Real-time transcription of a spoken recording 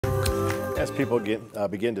As people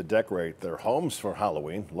begin to decorate their homes for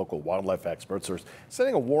Halloween, local wildlife experts are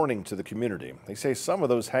sending a warning to the community. They say some of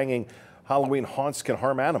those hanging Halloween haunts can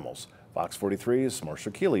harm animals. Fox 43's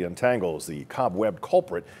Marshall Keeley untangles the cobweb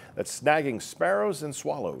culprit that's snagging sparrows and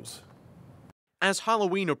swallows. As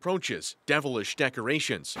Halloween approaches, devilish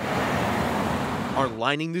decorations are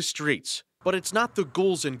lining the streets. But it's not the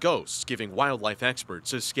ghouls and ghosts giving wildlife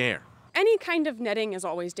experts a scare. Any kind of netting is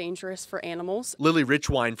always dangerous for animals. Lily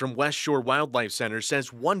Richwine from West Shore Wildlife Center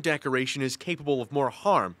says one decoration is capable of more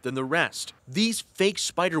harm than the rest. These fake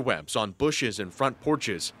spider webs on bushes and front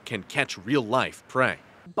porches can catch real-life prey.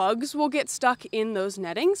 Bugs will get stuck in those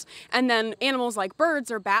nettings, and then animals like birds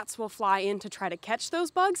or bats will fly in to try to catch those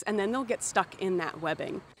bugs, and then they'll get stuck in that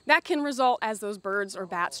webbing. That can result, as those birds or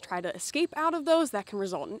bats try to escape out of those, that can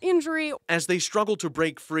result in injury. As they struggle to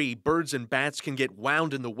break free, birds and bats can get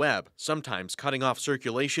wound in the web, sometimes cutting off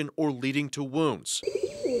circulation or leading to wounds.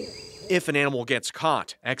 If an animal gets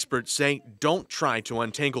caught, experts say don't try to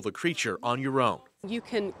untangle the creature on your own. You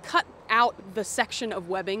can cut out the section of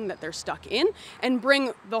webbing that they're stuck in and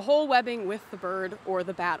bring the whole webbing with the bird or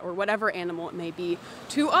the bat or whatever animal it may be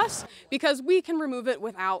to us, because we can remove it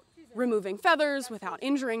without removing feathers, without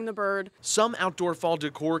injuring the bird. Some outdoor fall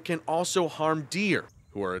decor can also harm deer,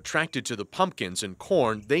 who are attracted to the pumpkins and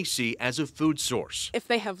corn they see as a food source. If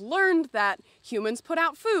they have learned that humans put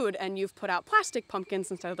out food and you've put out plastic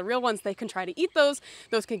pumpkins instead of the real ones, they can try to eat those.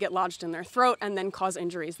 Those can get lodged in their throat and then cause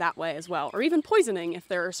injuries that way as well, or even poisoning if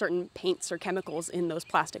there are certain paints or chemicals in those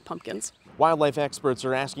plastic pumpkins. Wildlife experts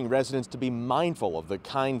are asking residents to be mindful of the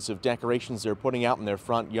kinds of decorations they're putting out in their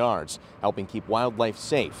front yards, helping keep wildlife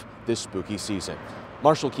safe this spooky season.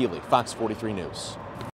 Marshall Keeley, Fox 43 News.